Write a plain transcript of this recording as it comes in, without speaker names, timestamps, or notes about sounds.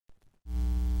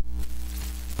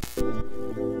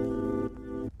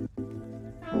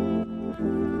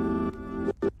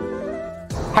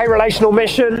Hey Relational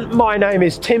Mission, my name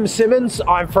is Tim Simmons.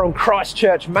 I'm from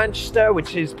Christchurch, Manchester,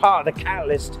 which is part of the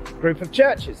Catalyst group of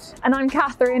churches. And I'm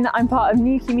Catherine, I'm part of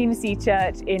New Community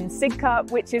Church in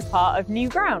Sidcup, which is part of New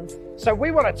Ground. So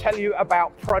we want to tell you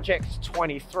about Project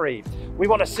 23. We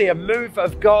want to see a move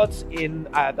of God in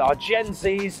our Gen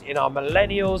Zs, in our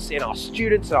millennials, in our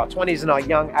students, in our 20s and our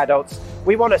young adults.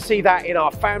 We want to see that in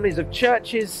our families of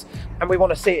churches, and we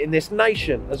want to see it in this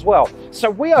nation as well. So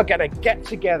we are going to get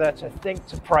together to think,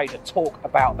 to pray, to talk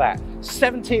about that.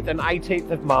 17th and 18th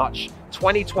of March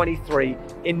 2023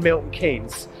 in Milton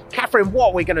Keynes. Catherine, what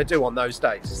are we going to do on those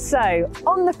days? So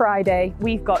on the Friday,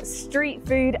 we've got street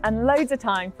food and loads of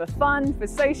time for fun, for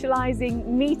socialising,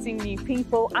 meeting new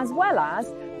people, as well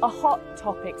as a hot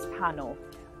topics panel.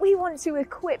 We want to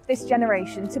equip this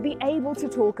generation to be able to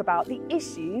talk about the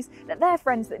issues that their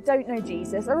friends that don't know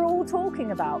Jesus are all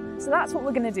talking about. So that's what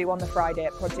we're going to do on the Friday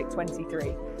at Project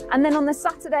 23. And then on the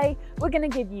Saturday, we're going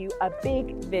to give you a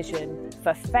big vision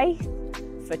for faith,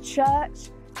 for church,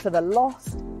 for the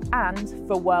lost, and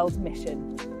for world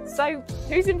mission. So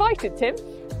who's invited, Tim?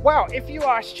 Well, if you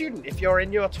are a student, if you're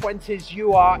in your 20s,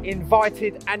 you are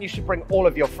invited, and you should bring all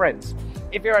of your friends.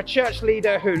 If you're a church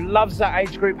leader who loves that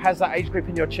age group, has that age group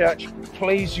in your church,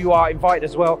 please, you are invited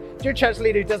as well. If you're a church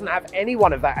leader who doesn't have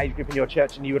anyone of that age group in your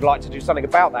church and you would like to do something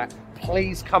about that,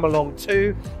 please come along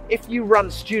too. If you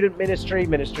run student ministry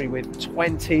with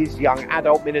 20s, young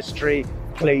adult ministry,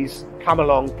 please come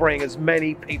along, bring as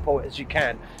many people as you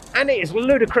can. And it is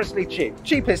ludicrously cheap,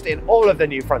 cheapest in all of the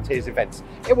New Frontiers events.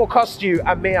 It will cost you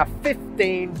a mere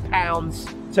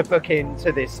 £15 to book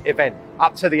into this event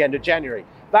up to the end of January.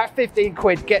 That 15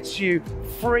 quid gets you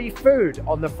free food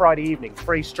on the Friday evening,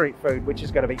 free street food, which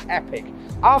is going to be epic.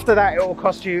 After that, it will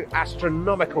cost you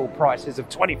astronomical prices of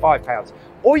 £25.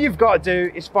 All you've got to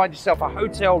do is find yourself a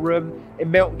hotel room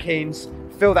in Milton Keynes,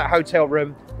 fill that hotel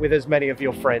room with as many of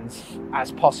your friends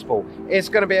as possible. It's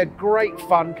going to be a great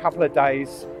fun couple of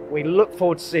days. We look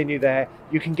forward to seeing you there.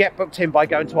 You can get booked in by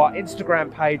going to our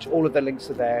Instagram page. All of the links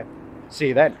are there. See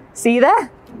you then. See you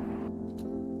there.